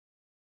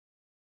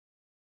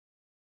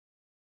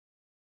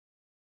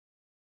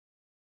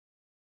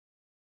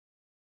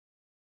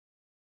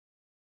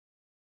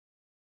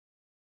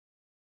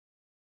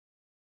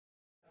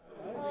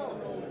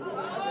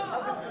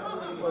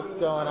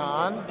going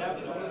on?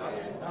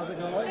 How's it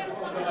going?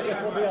 So I guess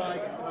we'll be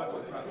like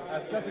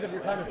as sensitive of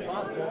your time as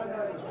possible.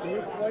 Can you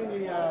explain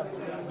the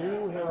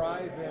New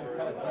Horizons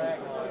kind of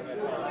tagline that's on the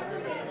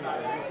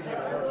used to be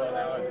the Orville,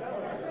 now it's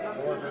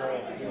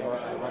Orville.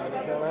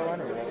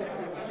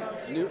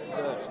 It's new.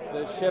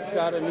 The ship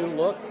got a new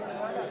look.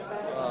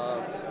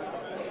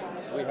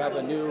 We have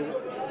a new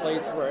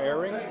place we're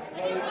airing.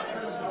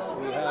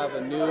 We have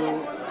a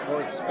new,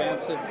 more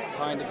expansive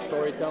kind of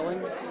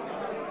storytelling.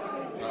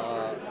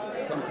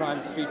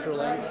 Sometimes feature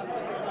length.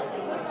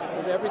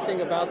 And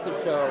everything about the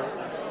show,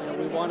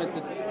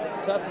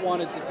 Seth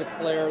wanted to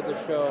declare the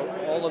show,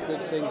 all of the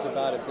things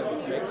about it that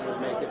would make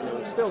it new.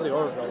 It's still the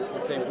Orville, the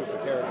same group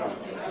of characters.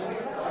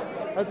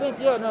 I think,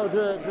 to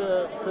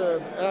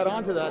add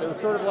on to that, it was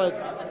sort of like,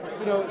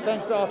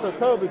 thanks to also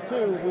COVID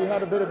too, we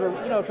had a bit of a,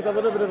 took a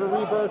little bit of a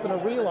rebirth and a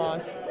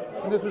relaunch,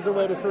 and this was a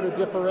way to sort of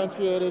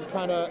differentiate it,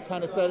 kind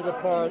of set it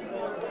apart.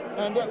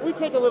 And we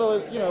take a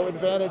little,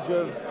 advantage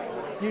of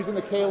using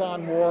the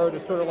Kaylon War to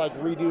sort of like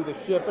redo the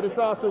ship, but it's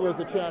also as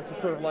a chance to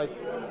sort of like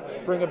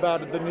bring about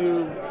the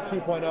new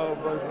 2.0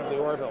 version of the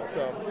Orville.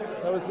 So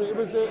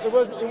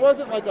it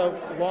wasn't like a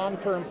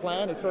long-term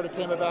plan. It sort of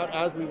came about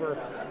as we were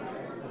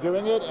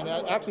doing it, and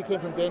it actually came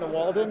from Dana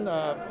Walden,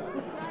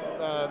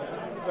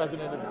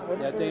 president of...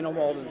 Yeah, Dana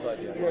Walden's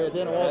idea. Yeah,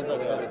 Dana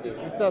Walden's idea.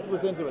 And Seth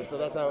was into it, so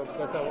that's how it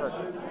worked.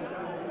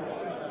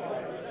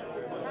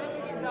 How did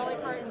you get Dolly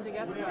Parton to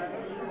guest star?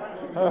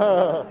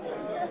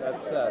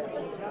 That's Seth.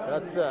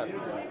 That's Seth.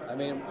 I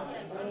mean,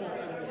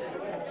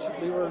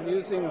 we were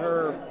using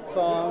her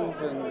songs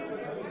and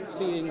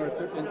seeding her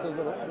into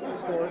little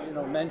stories,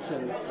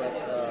 mentions, but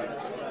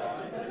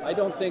I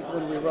don't think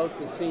when we wrote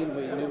the scene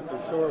we knew for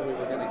sure we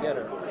were going to get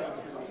her.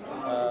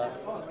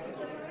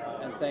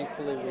 And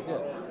thankfully we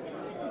did.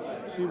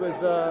 She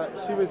was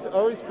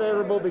always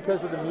favorable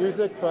because of the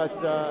music, but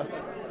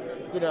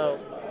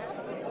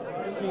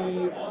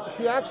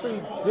she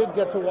actually did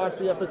get to watch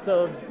the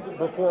episode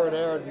before it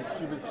aired, and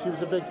she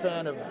was a big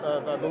fan of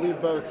I believe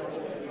both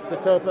the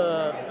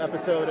Topa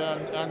episode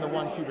and the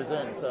one she was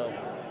in. So,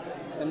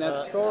 and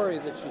that story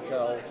that she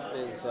tells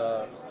is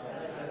a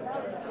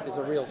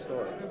real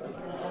story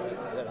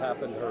that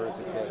happened to her as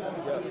a kid.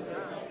 Yeah.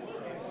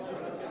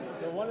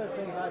 So one of the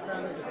things I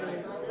found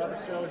interesting about the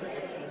show is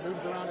it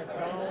moves around in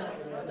tone.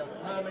 It does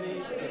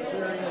comedy, it's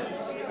serious.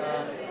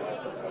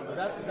 Is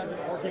that just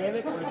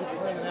organic, or did you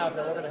plan it out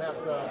that we're going to have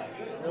some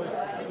really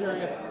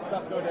serious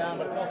stuff go down,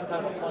 but it's also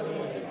kind of a funny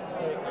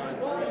take on?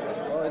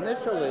 Well,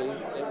 initially,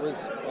 it was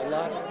a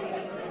lot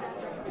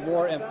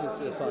more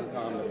emphasis on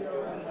comedy.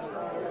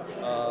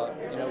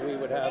 We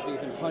would have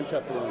even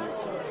punch-up rooms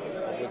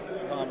with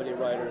comedy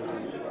writers.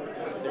 And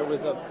there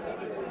was a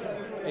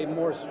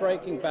more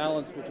striking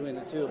balance between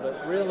the two,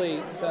 but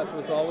really Seth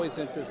was always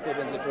interested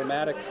in the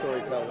dramatic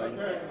storytelling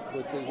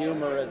with the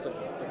humor as a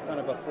kind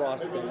of a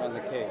frosting on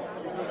the cake.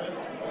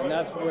 And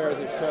that's where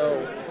the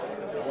show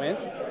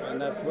went,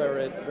 and that's where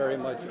it very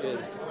much is.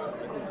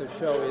 I think the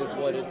show is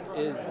what it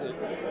is.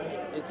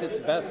 It's its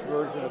best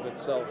version of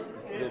itself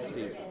this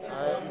season.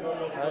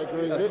 I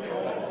agree.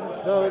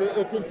 So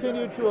it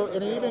continued to,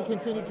 and it even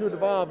continued to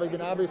evolve. I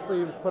mean,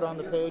 obviously it was put on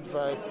the page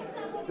by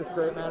this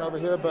great man over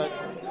here, but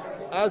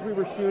as we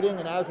were shooting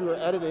and as we were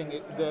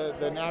editing,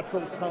 the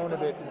natural tone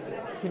of it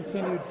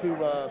continued to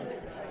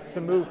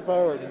move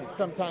forward, and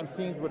sometimes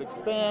scenes would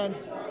expand,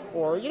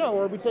 or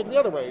we take it the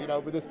other way.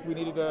 We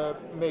needed to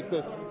make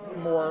this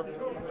more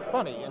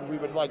funny, and we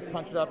would like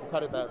punch it up and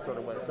cut it that sort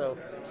of way. So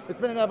it's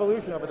been an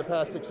evolution over the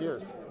past 6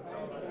 years.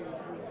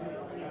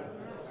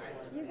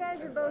 You guys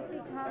have both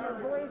become a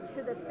voice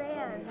to the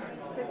fans,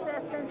 because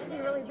Seth tends to be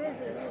really busy.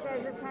 You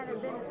guys have kind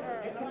of been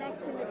a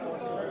connection to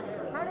people.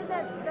 How did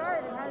that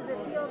start, and how does it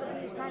feel to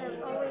be kind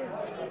of always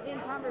in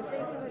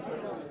conversation with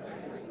people?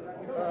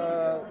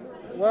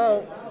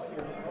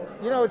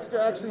 It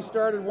actually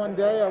started one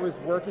day. I was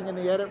working in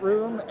the edit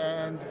room,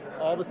 and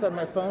all of a sudden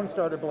my phone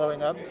started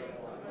blowing up.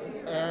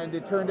 And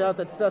it turned out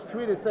that Seth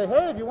tweeted, say,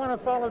 "Hey, if you want to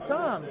follow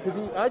Tom," because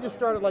I just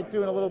started like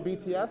doing a little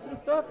BTS and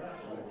stuff.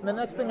 And the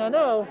next thing I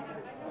know,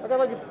 I got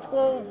like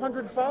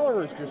 1,200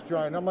 followers just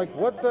joined. I'm like,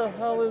 what the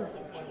hell is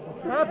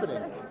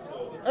happening?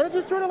 And it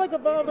just sort of like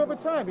evolved over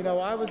time. I know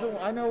all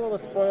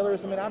the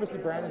spoilers. I mean, obviously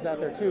Brandon's out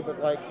there too, but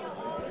like,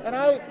 and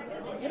I'm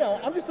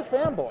just a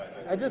fanboy.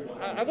 I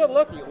got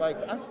lucky. Like,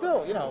 I'm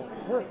still,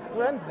 we're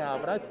friends now,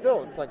 but it's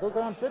like, look who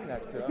I'm sitting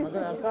next to.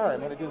 I'm sorry, I'm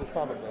going to do this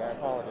publicly. I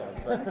apologize.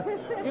 But,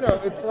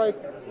 it's like,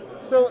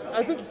 so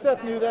I think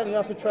Seth knew that. He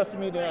also trusted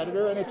me as an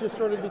editor, and it just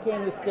sort of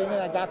became this thing,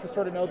 and I got to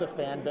sort of know the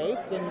fan base,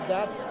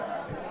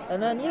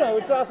 and then,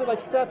 it's also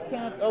like Seth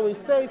can't always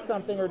say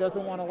something or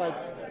doesn't want to like,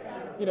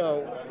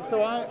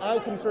 so I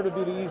can sort of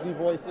be the easy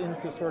voice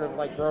into sort of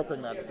like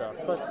brokering that stuff.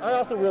 But I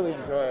also really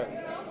enjoy it.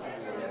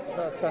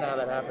 That's kind of how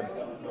that happened.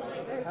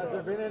 Has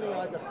there been any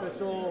like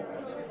official,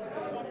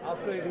 I'll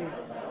say the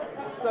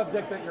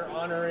subject that you're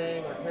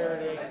honoring or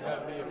parodying,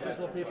 have the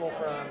official people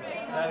from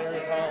that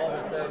area called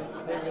and said,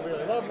 hey, we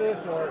really love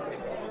this, or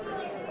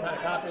kind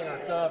of copying our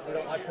stuff, we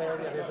don't like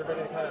parody? Has there been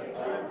any kind of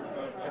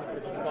and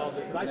it solves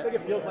it? 'Cause I think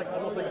it feels like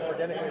almost like it's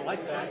organically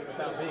like that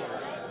without being.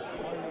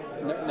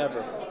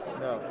 Never.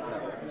 No.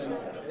 And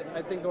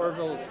I think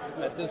Orville's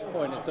at this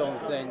point its own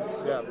thing.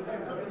 Yeah.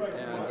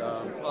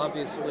 And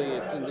obviously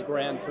it's in the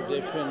grand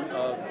tradition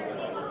of,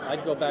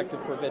 I'd go back to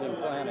Forbidden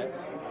Planet,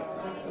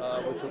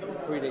 which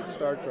predates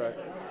Star Trek.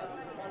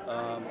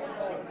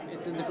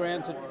 It's in the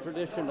grand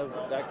tradition of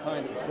that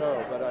kind of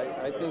show, but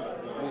I think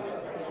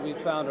we've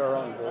found our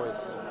own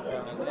voice,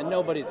 and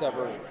nobody's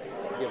ever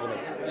given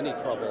us any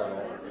trouble at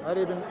all.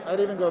 I'd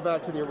even go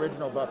back to the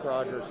original Buck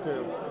Rogers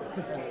too,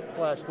 and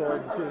Flash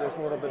Gordon too. There's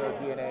a little bit of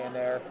DNA in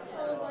there,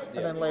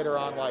 and then later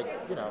on, like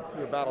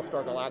your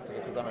Battlestar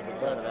Galactica, because I'm a big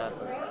fan of that.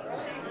 But.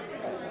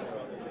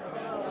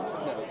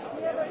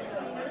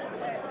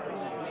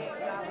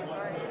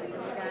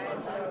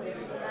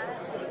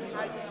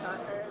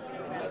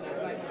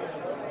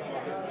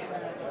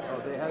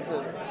 They had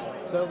to.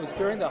 So it was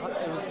during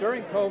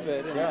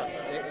COVID, and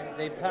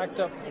they packed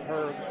up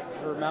her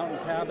mountain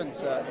cabin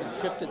set and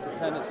shipped it to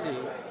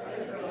Tennessee.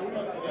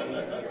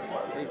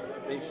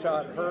 They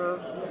shot her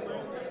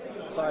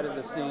side of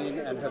the scene,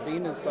 and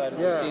Havina's side of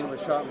the scene was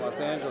shot in Los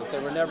Angeles. They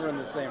were never in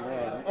the same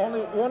room.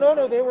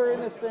 No, they were in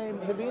the same.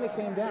 Havina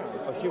came down.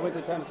 Oh, she went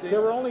to Tennessee.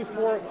 There were only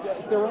four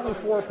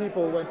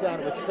people who went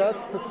down. It was Seth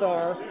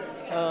Passar,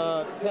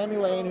 Tammy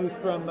Lane, who's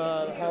from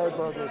Howard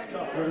Berger's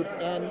group,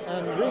 and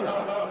Rena.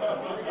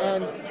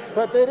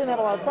 But they didn't have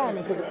a lot of time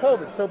because of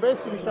COVID. So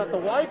basically, we shot the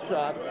wide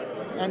shots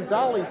and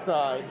dolly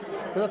side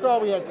because that's all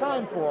we had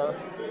time for.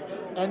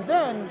 And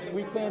then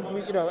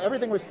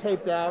everything was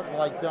taped out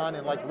and done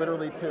and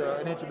literally to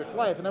an inch of its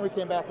life. And then we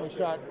came back and we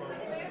shot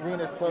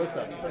Rena's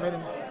close-ups. I mean,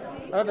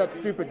 I have that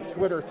stupid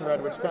Twitter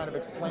thread which kind of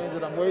explains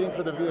it. I'm waiting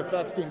for the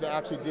VFX team to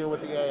actually deal with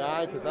the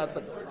AI because that's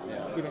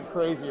even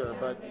crazier.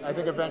 But I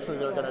think eventually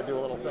they're going to do a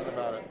little thing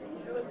about it.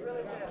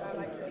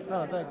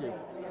 Oh, thank you.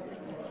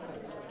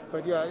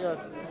 But yeah,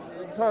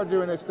 it's hard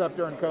doing this stuff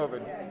during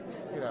COVID.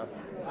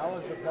 How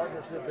has the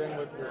partnership been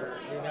with your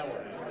new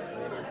network,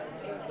 your new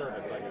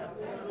service, I guess?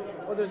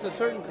 Well, there's a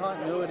certain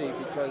continuity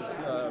because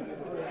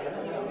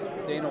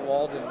Dana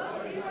Walden,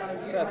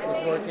 Seth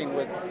was working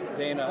with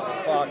Dana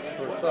at Fox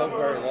for so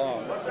very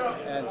long,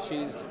 and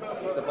she's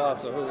the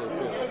boss of Hulu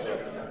too. So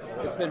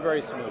it's been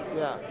very smooth.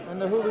 Yeah, and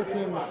the Hulu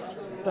team's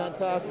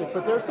fantastic.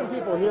 But there's some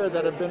people here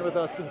that have been with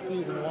us since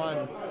season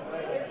 1.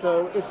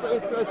 So it's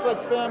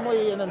like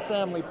family and then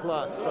family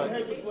plus. But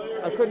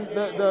I couldn't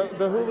the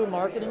Hulu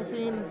marketing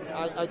team.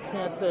 I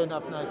can't say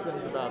enough nice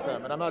things about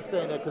them. And I'm not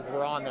saying it because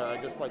we're on there. I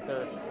just like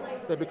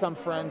they become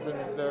friends, and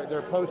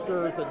their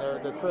posters and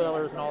the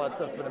trailers and all that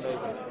stuff's been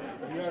amazing.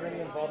 Do you have any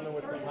involvement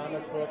with the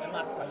comic book? Do you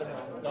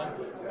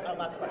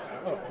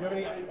have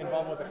any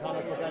involvement with the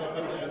comic book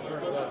adaptations in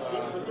terms of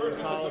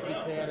mythology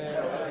canon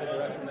or any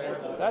direction there?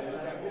 That's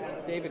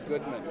David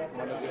Goodman,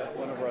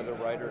 one of our other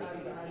writers,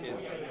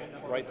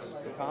 writes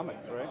the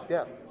comics, right?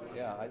 Yeah.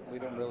 Yeah, we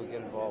don't really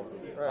get involved.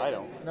 Right. I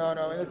don't. No,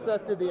 and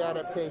Seth did the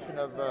adaptation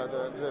of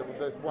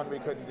the one we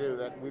couldn't do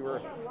that we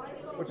were,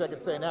 which I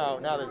could say now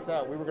that it's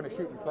out, we were going to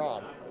shoot in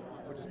Prague,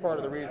 which is part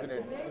of the reason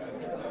it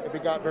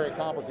got very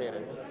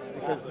complicated,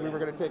 because we were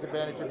going to take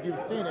advantage of, you've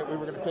seen it, we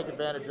were going to take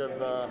advantage of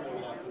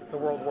the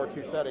World War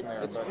II setting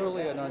there. It's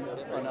truly an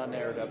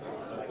unaired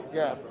episode.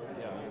 Yeah.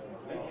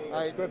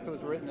 The script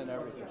was written and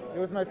everything. It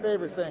was my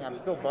favorite thing. I'm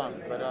still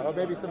bummed, but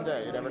maybe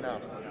someday. You never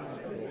know.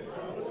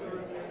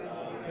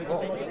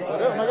 Oh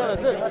my God,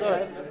 that's it. All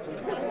right.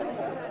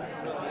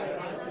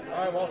 All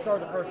right, well, I'll start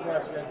with the first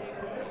question.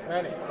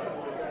 Penny,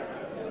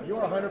 you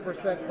were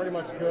 100% pretty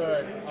much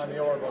good on the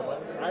Orville,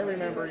 but I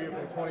remember you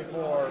from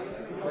 24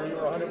 where you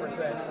were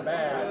 100%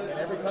 bad, and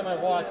every time I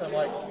watch, I'm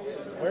like,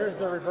 where's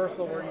the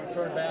reversal where you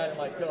turn bad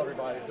and kill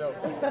everybody? So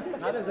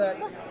how does that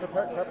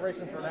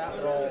preparation for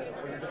that role,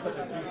 where you're just such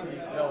a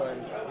juicy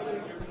villain,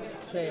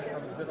 change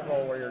from this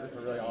role where you're just a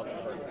really awesome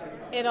person?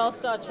 It all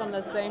starts from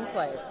the same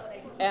place,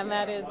 and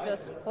that is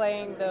just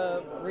playing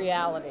the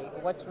reality,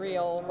 what's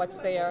real, what's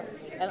there.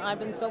 And I've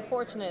been so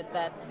fortunate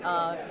that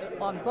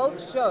on both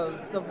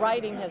shows, the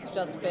writing has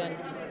just been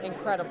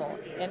incredible,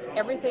 and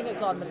everything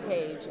is on the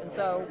page. And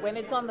so when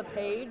it's on the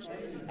page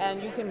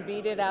and you can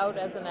beat it out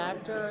as an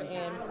actor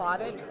and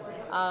plot it,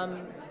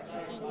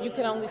 you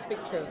can only speak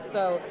truth.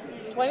 So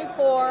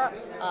 24,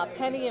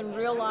 Penny in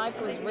real life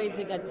was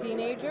raising a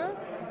teenager,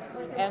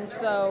 and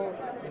so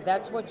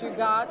that's what you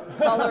got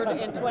colored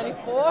in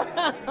 24.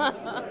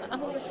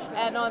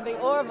 And on the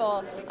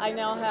Orville, I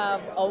now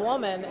have a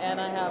woman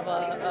and I have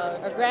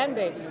a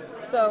grandbaby.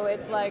 So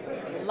it's like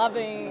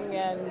loving,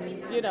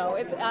 and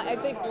I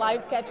think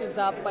life catches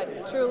up,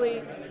 but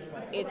truly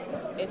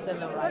it's in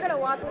the right. We're gonna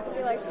watch this and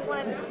be like, she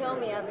wanted to kill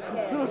me as a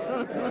kid.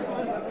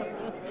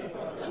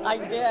 I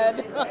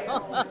did.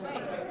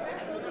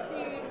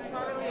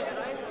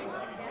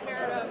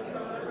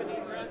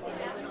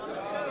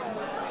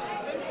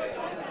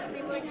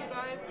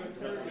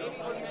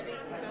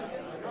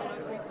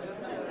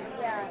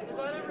 Yeah. Is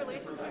that a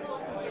relationship that you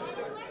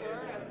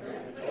explore as the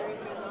series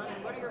goes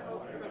on? What are your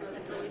hopes for the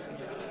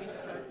relationship?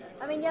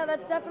 I mean, yeah,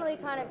 that's definitely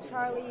kind of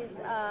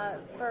Charlie's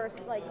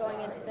first, like, going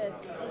into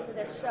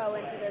this show,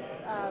 into this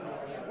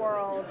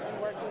world, and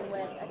working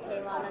with a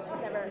Kaylon that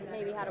she's never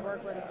maybe had to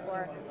work with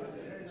before.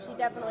 She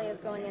definitely is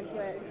going into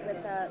it with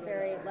a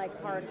very, like,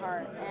 hard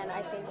heart, and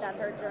I think that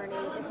her journey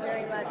is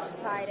very much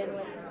tied in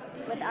with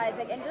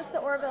Isaac, and just the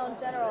Orville in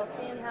general,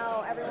 seeing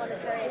how everyone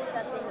is very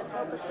accepting the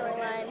Topa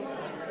storyline,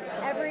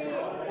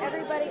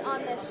 everybody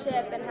on this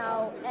ship, and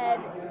how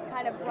Ed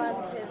kind of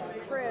runs his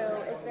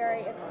crew is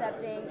very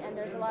accepting, and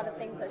there's a lot of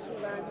things that she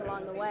learns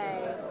along the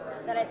way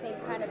that I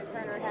think kind of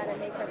turn her head and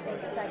make her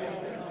think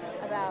second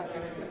about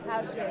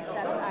how she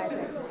accepts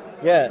Isaac.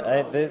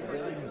 Yeah,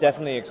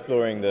 definitely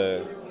exploring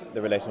the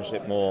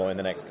relationship more in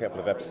the next couple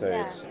of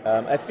episodes.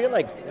 Yeah. I feel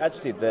like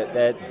actually that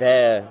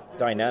their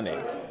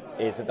dynamic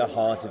is at the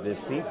heart of this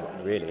season.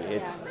 Really,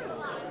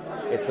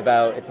 it's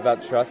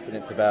about trust, and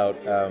it's about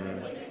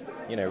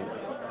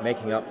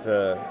making up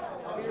for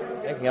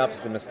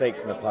some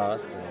mistakes in the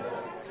past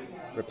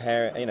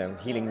and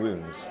healing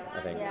wounds,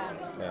 I think. Yeah.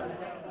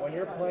 When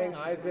you're playing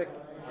Isaac,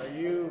 are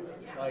you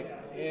like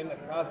in a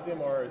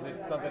costume, or is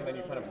it something that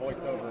you kind of voice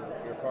over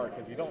your part?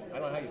 Because I don't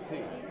know how you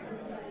see.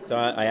 So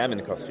I am in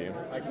the costume.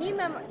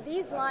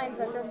 These lines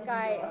that this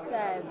guy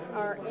says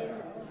are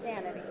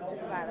insanity,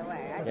 just by the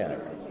way. I think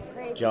it's just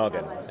crazy.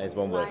 Jargon how much is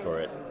one word for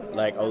it. Yeah.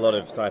 Like a lot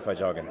of sci-fi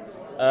jargon.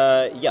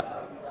 Yeah.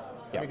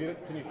 Can you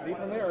see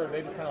from there, or are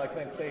they just kind of like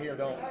saying, "Stay here,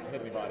 don't hit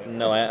anybody"?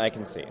 No, I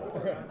can see.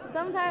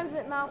 Sometimes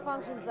it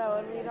malfunctions though,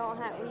 and we don't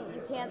have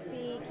you can't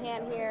see,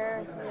 can't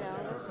hear.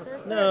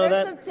 There's No,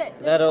 some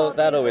that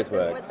always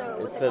difficulties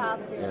works. with the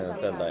costume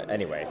sometimes.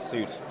 Anyway,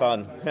 suit,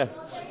 fun.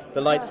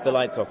 the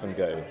lights often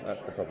go.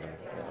 That's the problem.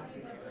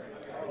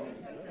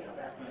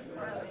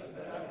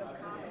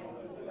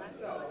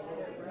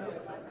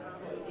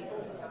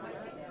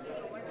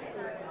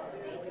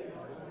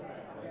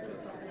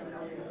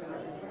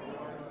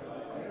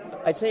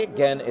 I'd say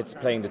again, it's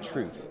playing the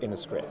truth in the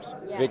script,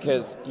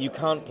 because you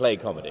can't play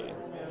comedy.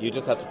 You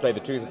just have to play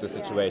the truth of the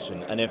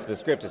situation, and if the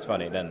script is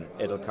funny, then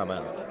it'll come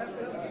out.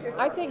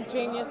 I think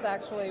genius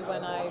actually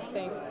when I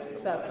think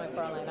Seth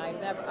MacFarlane. I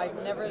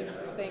never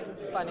think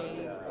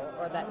funny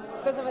or that,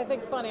 because if I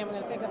think funny, I'm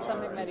going to think of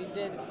something that he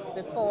did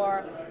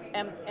before,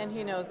 and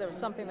he knows there was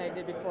something that he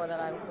did before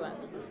that I went,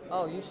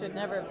 oh, you should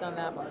never have done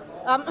that one.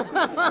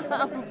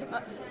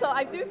 So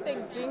I do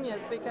think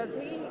genius because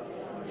he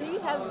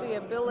has the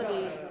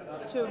ability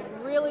to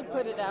really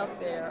put it out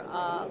there,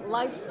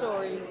 life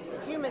stories,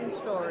 human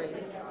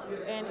stories,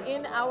 and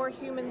in our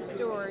human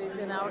stories,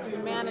 in our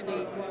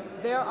humanity,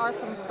 there are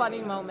some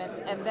funny moments,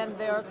 and then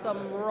there are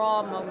some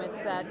raw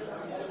moments that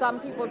some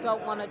people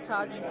don't want to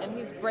touch, and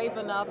he's brave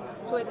enough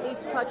to at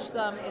least touch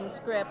them in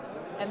script,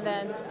 and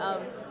then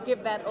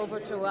give that over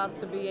to us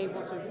to be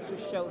able to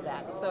show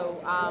that.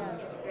 So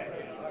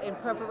in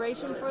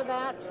preparation for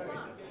that,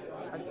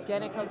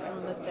 again, it comes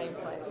from the same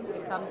place.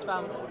 It comes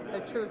from the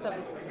truth of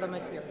the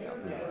material.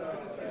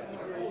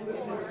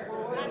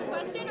 Last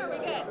question, or are we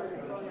good?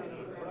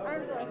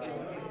 I'm good.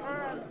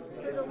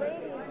 For the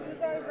ladies, you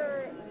guys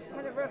are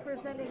kind of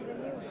representing the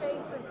new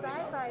face of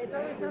sci-fi. It's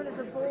always known as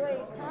a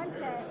boy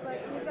content, but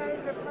you guys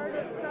are part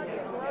of such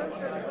a growth of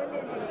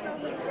women and so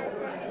many great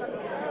things on the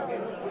show.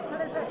 How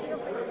does that feel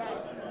for you guys?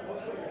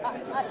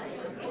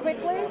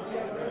 Quickly,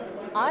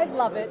 I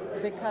love it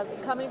because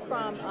coming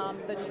from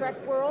the Trek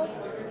world,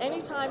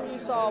 anytime you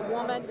saw a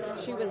woman,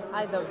 she was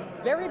either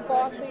very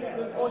bossy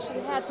or she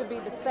had to be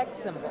the sex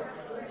symbol.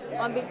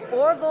 On the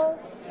Orville,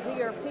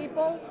 we are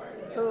people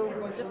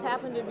who just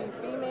happen to be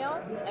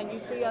female, and you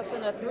see us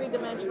in a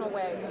three-dimensional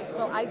way.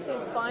 So I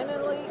think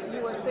finally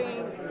you are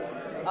seeing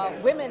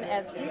women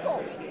as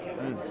people.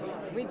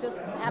 We just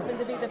happen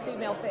to be the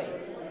female face.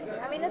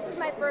 I mean, this is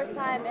my first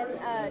time in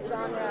a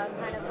genre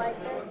kind of like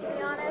this, to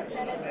be honest,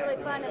 and it's really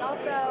fun. And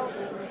also,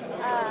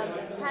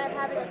 kind of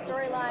having a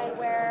storyline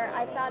where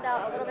I found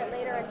out a little bit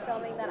later in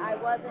filming that I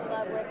was in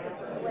love with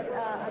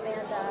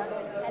Amanda,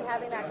 and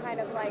having that kind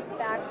of like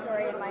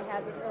backstory in my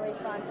head was really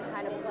fun to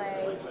kind of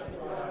play.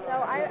 So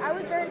I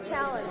was very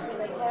challenged in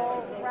this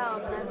whole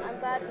realm, and I'm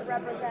glad to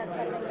represent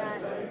something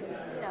that,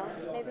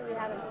 maybe we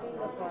haven't seen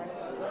before.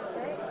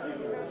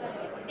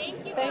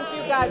 Thank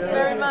you guys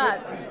very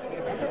much.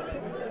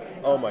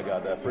 Oh my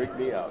God, that freaked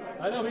me out.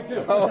 I know, me too.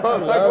 I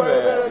was like, wait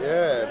a minute.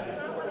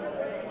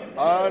 Yeah.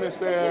 I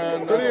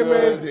understand. Pretty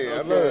That's good. amazing. Okay,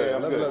 I love it.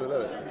 I'm Love good. it,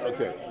 love it.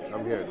 Okay,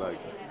 I'm here. Like,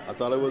 I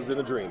thought it was in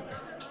a dream.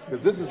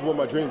 Because this is what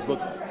my dreams look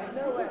like.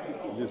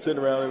 I'm just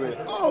sitting around and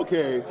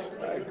okay.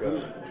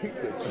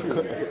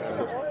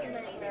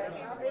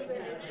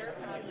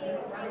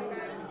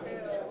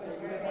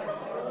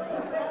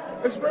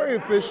 It's very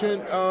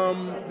efficient.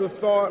 The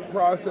thought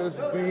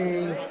process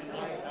being,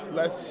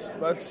 let's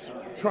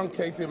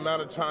truncate the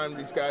amount of time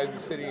these guys are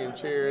sitting in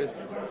chairs.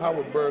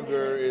 Howard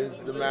Berger is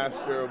the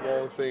master of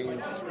all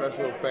things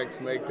special effects,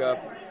 makeup.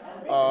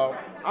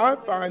 I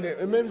find it,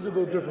 and maybe it's a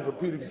little different for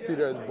Peter because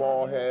Peter has a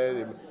bald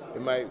head.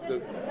 It might. What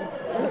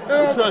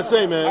you trying to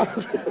say, man?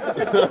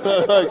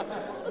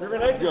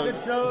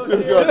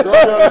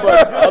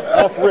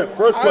 Off rip.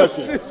 First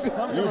question.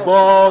 You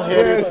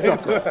bald-headed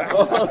sucker.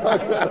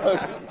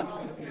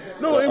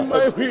 No, it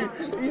might be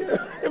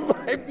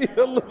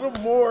a little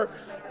more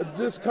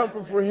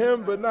discomfort for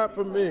him, but not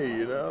for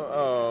me.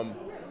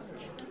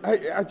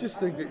 I just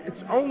think that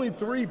it's only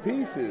 3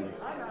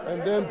 pieces,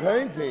 and then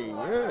painting.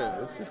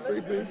 Yeah, it's just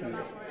 3 pieces.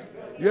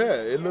 Yeah,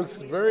 it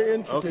looks very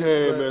intricate.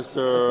 Okay,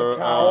 Mr.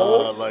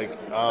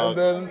 And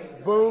then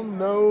boom,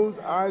 nose,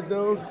 eyes,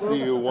 nose. Boom,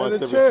 see you once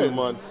every chin. 2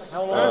 months.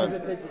 How long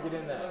does it take to get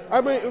in that? I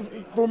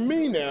mean, for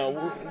me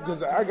now,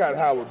 because I got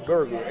Howard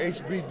Berger,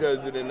 HB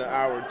does it in an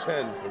hour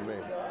 10 for me.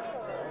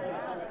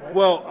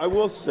 Well, I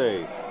will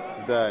say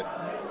that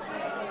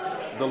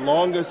the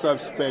longest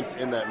I've spent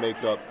in that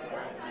makeup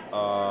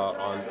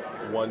on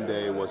one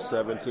day was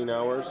 17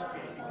 hours,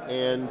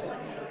 and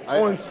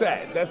on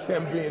set. That's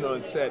him being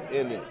on set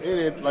in it. In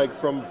it, like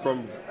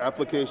from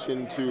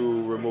application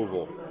to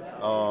removal.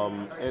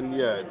 And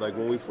yeah, like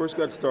when we first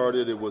got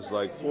started, it was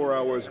like 4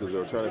 hours because they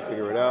were trying to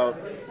figure it out,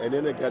 and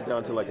then it got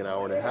down to like an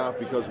hour and a half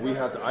because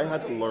I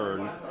had to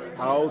learn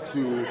how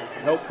to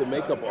help the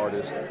makeup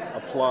artist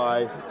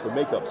apply the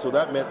makeup. So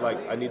that meant like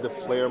I need to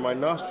flare my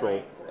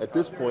nostril at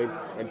this point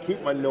and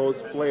keep my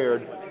nose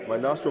flared, my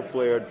nostril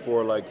flared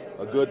for like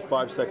a good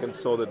 5 seconds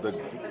so that the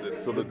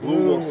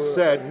glue will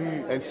set.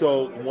 And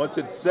so once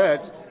it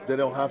sets, they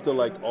don't have to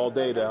like all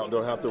day down.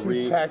 Don't have to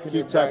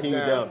keep tacking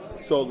it down.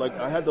 So like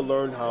I had to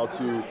learn how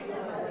to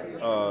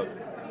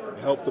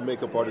help the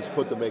makeup artist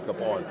put the makeup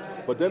on.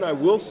 But then I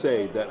will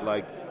say that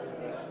like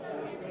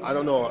I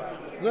don't know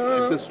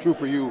if this is true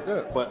for you,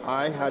 but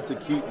I had to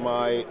keep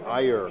my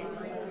ire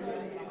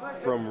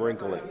from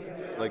wrinkling.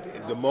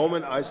 Like the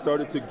moment I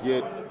started to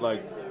get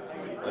like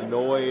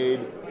annoyed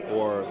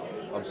or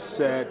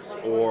upset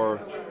or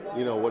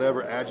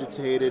whatever,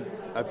 agitated,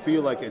 I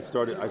feel like I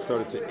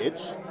started to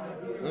itch.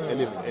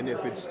 And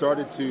if it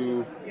started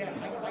to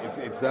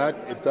if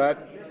that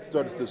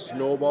started to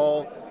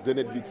snowball, then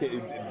it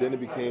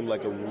became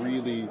like a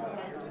really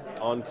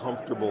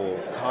uncomfortable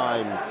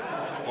time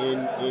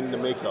in the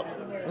makeup.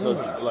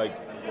 Because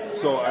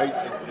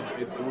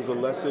it was a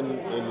lesson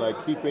in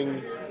like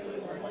keeping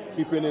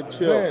it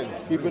chill,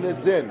 keeping it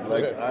zen.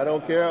 Like I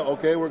don't care.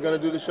 Okay, we're gonna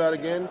do the shot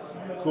again.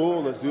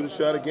 Cool, let's do the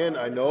shot again.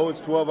 I know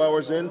it's 12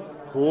 hours in.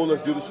 Cool,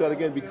 let's do the shot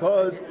again.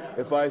 Because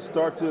if I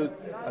start to,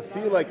 I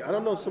feel like, I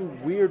don't know,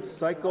 some weird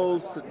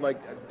psycho,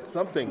 like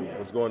something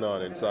was going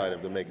on inside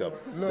of the makeup.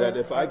 That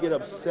if I get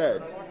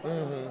upset,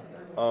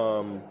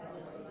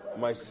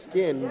 my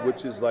skin,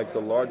 which is like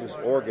the largest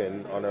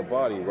organ on our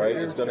body, right,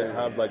 is going to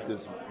have like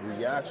this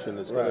reaction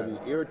that's going to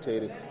be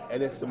irritating,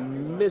 and it's a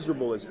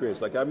miserable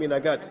experience. Like, I mean,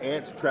 I got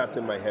ants trapped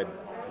in my head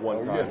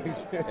one time,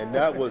 and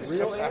that was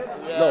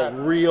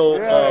real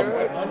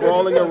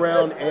crawling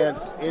around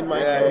ants in my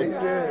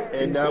head,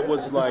 and that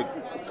was like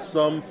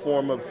some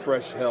form of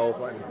fresh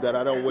hell that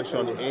I don't wish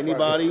on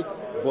anybody,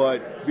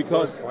 but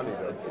because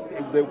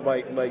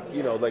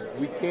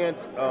we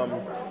can't,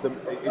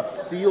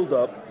 it's sealed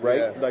up,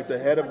 right? Like the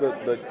head of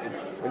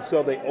and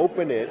so they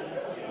open it,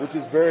 which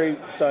is very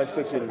science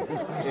fiction, like,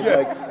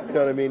 you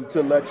know what I mean,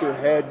 to let your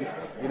head,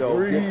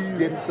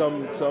 get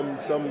some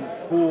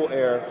cool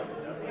air.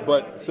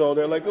 But so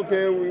they're like,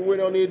 okay, we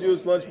don't need you.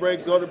 It's lunch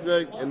break. Go to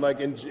bed. And like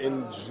in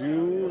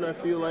June, I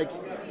feel like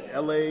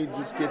LA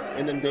just gets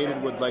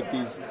inundated with like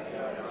these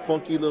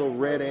funky little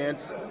red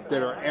ants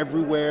that are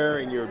everywhere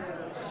in your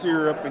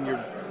syrup and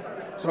your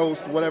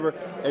toast, whatever.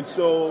 And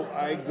so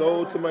I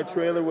go to my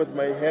trailer with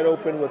my head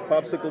open with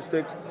popsicle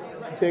sticks,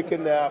 take a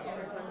nap.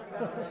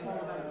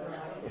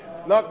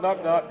 Knock,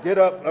 knock, knock. Get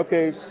up.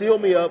 Okay, seal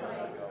me up.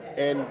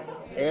 And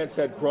ants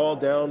had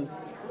crawled down.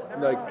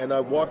 And I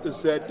walked the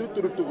set.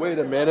 Wait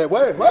a minute.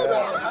 Wait.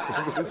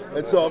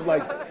 And so I'm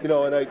like, and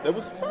there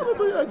was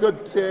probably a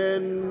good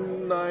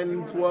 10,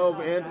 9,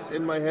 12 ants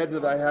in my head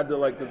that I had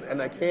to and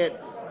I can't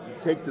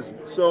take this.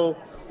 So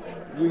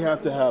we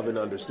have to have an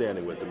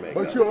understanding with the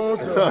makeup. But you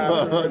also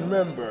have to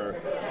remember,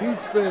 he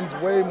spends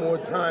way more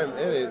time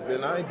in it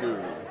than I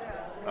do.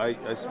 I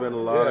spend a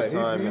lot of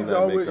time in that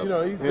always,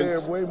 makeup. He's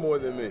there way more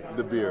than me.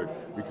 The beard,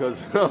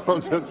 because I'm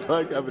just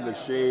like having to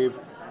shave.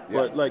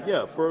 But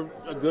for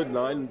a good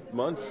 9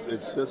 months,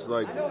 it's just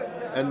like,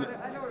 and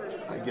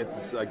I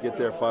get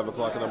there 5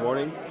 o'clock in the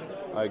morning.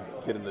 I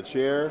get in the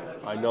chair.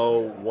 I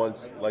know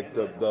once like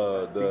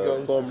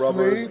the foam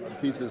rubber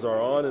pieces are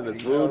on and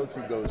it's glued,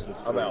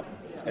 I'm out.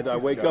 And I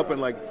wake up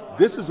and like,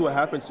 this is what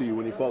happens to you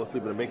when you fall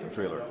asleep in a makeup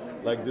trailer.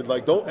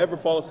 Like don't ever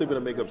fall asleep in a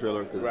makeup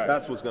trailer because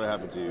that's what's going to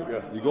happen to you.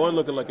 Yeah. You go in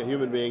looking like a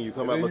human being. You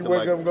come out looking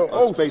like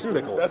a space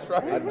pickle. That's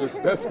right.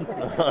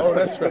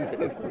 That's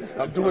right.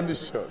 I'm doing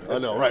this show. I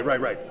know.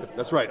 Right.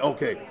 That's right.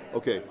 Okay.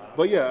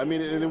 But yeah, I mean,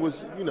 and it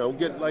was,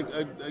 get like,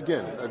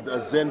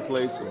 a zen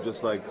place of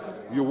just like,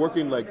 you're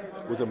working like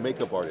with a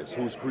makeup artist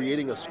who's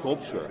creating a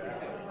sculpture,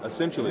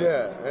 essentially.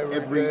 Yeah,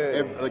 every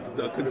day. Like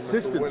a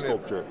consistent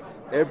sculpture.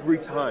 Every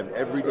time,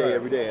 every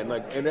day, and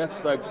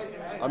that's like,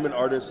 I'm an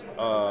artist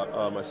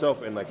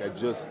myself, and like I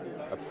just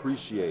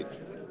appreciate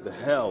the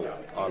hell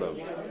out of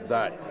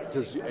that,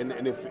 because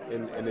and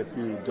if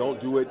you don't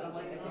do it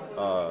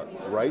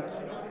right,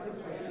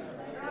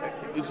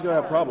 you're just gonna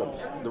have problems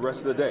the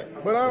rest of the day.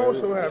 But I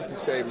also have to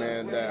say,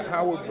 man, that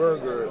Howard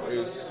Berger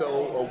is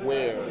so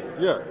aware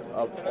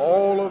of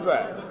all of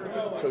that.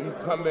 So you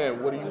come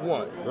in, what do you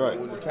want? Right.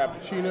 With the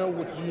cappuccino,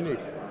 what do you need?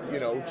 You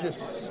know,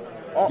 just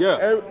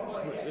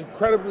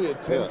incredibly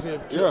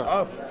attentive to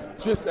us,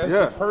 just as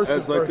the person,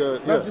 as like a,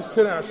 not just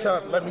sit down,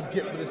 shut up, let me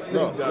get this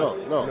thing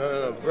done.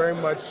 No. Very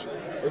much.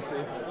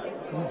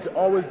 He's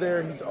always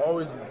there. He's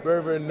always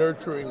very, very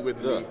nurturing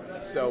with me.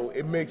 So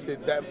it makes it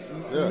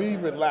me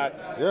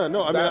relax. Yeah,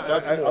 no, I mean,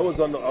 I was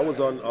on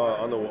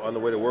the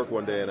way to work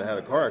one day and I had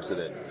a car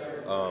accident.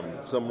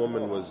 Some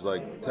woman was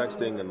like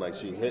texting and like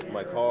she hit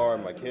my car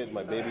and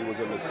my baby was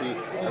in the seat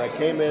and I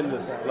came in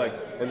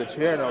in the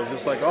chair and I was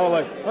just like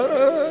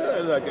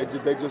and like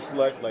they just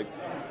like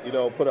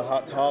put a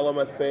hot towel on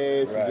my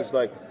face and just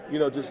like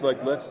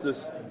let's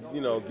just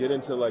get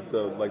into like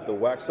the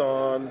wax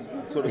on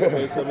sort of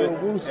space of it.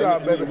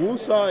 Woosah, baby.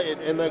 Woosah,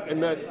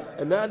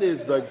 and that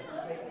is like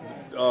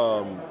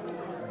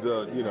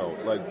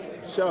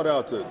shout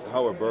out to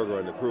Howard Berger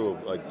and the crew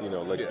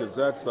because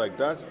that's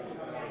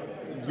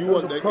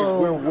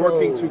we're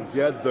working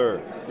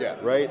together,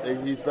 right?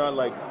 And he's not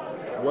like,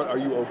 what, are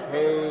you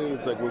okay?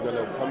 It's like, we're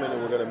gonna come in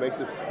and we're gonna make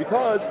this,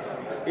 because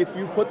if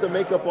you put the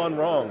makeup on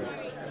wrong,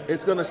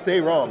 it's gonna stay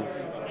wrong,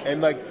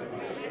 and like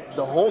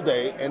the whole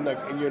day, and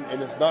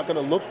it's not gonna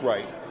look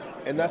right,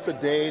 and that's a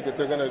day that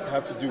they're gonna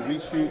have to do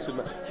reshoots,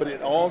 but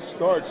it all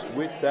starts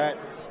with that.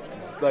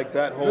 Like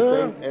that whole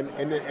thing,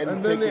 and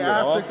then taking the it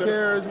off,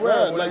 aftercare as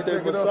well.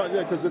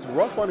 Because it's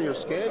rough under your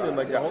skin, and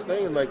like the whole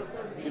thing, and they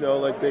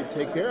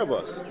take care of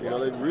us.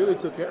 They really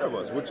took care of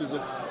us, which is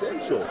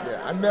essential.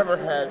 Yeah, I never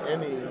had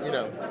any,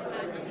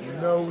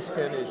 no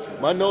skin issues.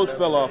 My nose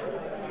fell off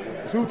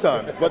 2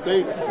 times, but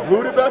they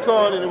glued it back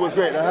on, and it was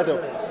great. And I had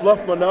to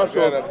fluff my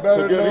nostrils. Got a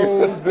better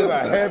nose than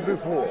I had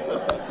before.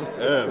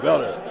 Yeah,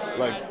 better.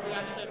 Like.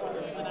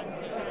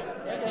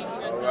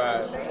 All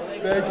right.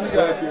 Thank you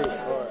guys. Thank you.